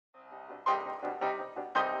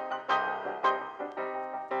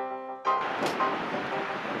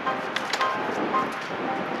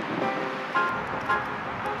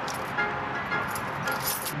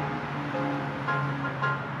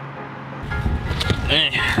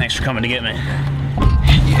Hey, thanks for coming to get me.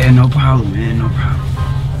 Yeah, no problem, man, no problem.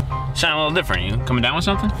 Sound a little different. You coming down with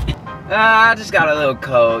something? I just got a little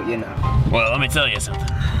cold, you know. Well, let me tell you something.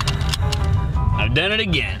 I've done it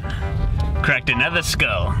again. Cracked another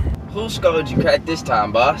skull. Whose skull did you crack this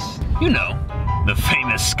time, boss? You know, the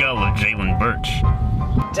famous skull of Jaylen Birch.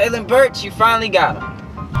 Jaylen Birch, you finally got him.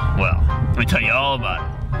 Well, let me tell you all about it.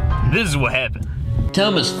 This is what happened.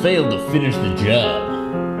 Thomas failed to finish the job.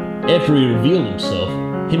 After he revealed himself,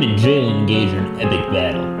 him and Jaylen engaged in an epic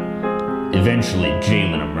battle. Eventually,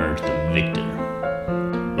 Jaylen emerged the victor.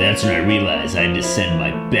 That's when I realized I had to send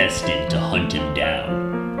my best in to hunt him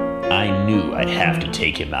down. I knew I'd have to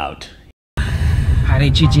take him out. How they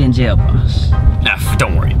treat you in jail, boss? Nah,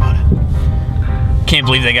 don't worry about it. Can't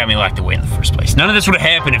believe they got me locked away in the first place. None of this would have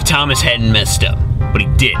happened if Thomas hadn't messed up, but he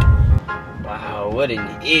did. Wow, what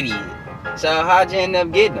an idiot. So how'd you end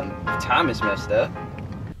up getting him if Thomas messed up?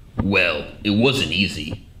 Well, it wasn't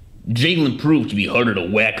easy. Jaylen proved to be harder to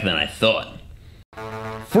whack than I thought.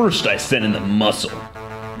 First, I sent in the muscle.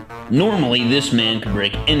 Normally, this man could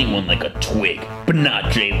break anyone like a twig, but not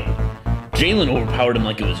Jaylen. Jaylen overpowered him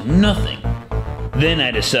like it was nothing. Then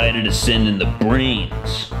I decided to send in the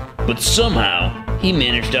brains. But somehow, he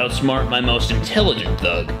managed to outsmart my most intelligent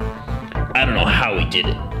thug. I don't know how he did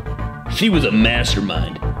it. She was a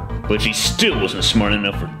mastermind, but she still wasn't smart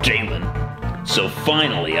enough for Jaylen. So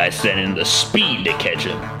finally, I sent in the speed to catch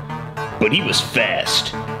him. But he was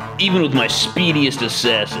fast. Even with my speediest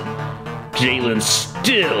assassin, Jaylen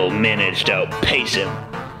still managed to outpace him.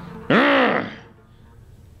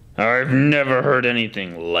 I've never heard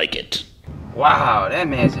anything like it. Wow, that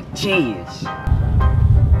man's a genius.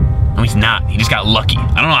 No, he's not. He just got lucky.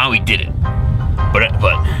 I don't know how he did it. But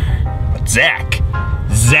Zach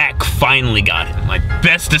finally got it. My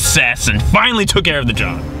best assassin finally took care of the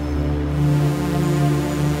job.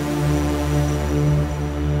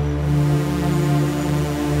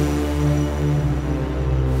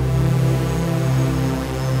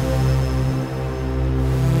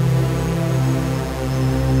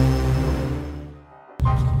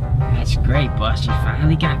 That's great, boss. You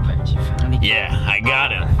finally got Birch. Yeah, I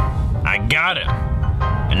got him.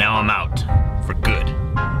 And now I'm out. For good.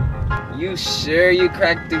 You sure you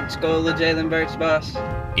cracked the skull of Jaylen Birch, boss?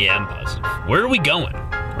 Yeah, I'm positive. Where are we going?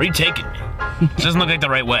 Where are you taking me? This doesn't look like the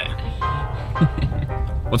right way.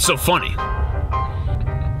 What's so funny?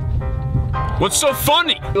 What's so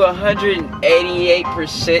funny? You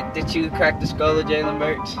 188% that you cracked the skull of Jaylen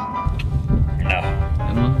Birch? No.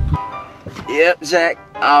 Yep, Zach,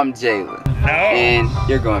 I'm Jaylen. No. And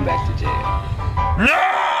you're going back to jail. No!